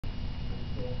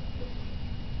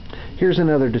Here's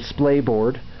another display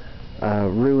board,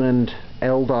 ruined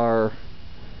Eldar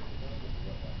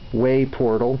way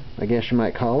portal, I guess you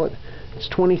might call it. It's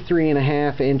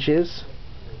 23.5 inches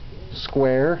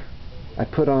square. I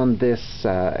put on this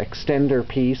extender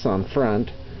piece on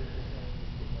front.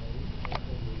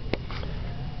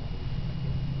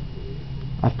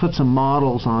 I've put some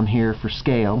models on here for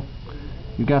scale.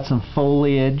 You've got some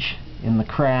foliage in the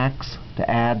cracks to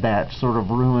add that sort of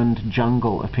ruined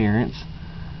jungle appearance.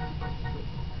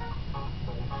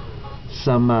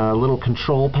 Some little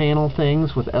control panel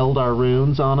things with Eldar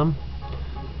runes on them.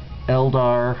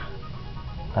 Eldar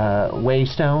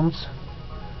waystones.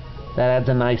 That adds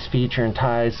a nice feature and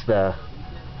ties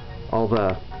all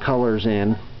the colors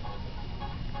in.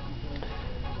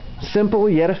 Simple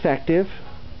yet effective.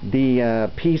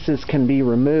 The pieces can be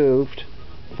removed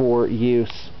for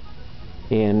use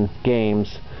in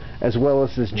games, as well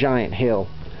as this giant hill.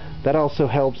 That also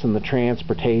helps in the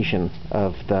transportation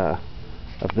of the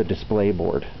display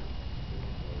board.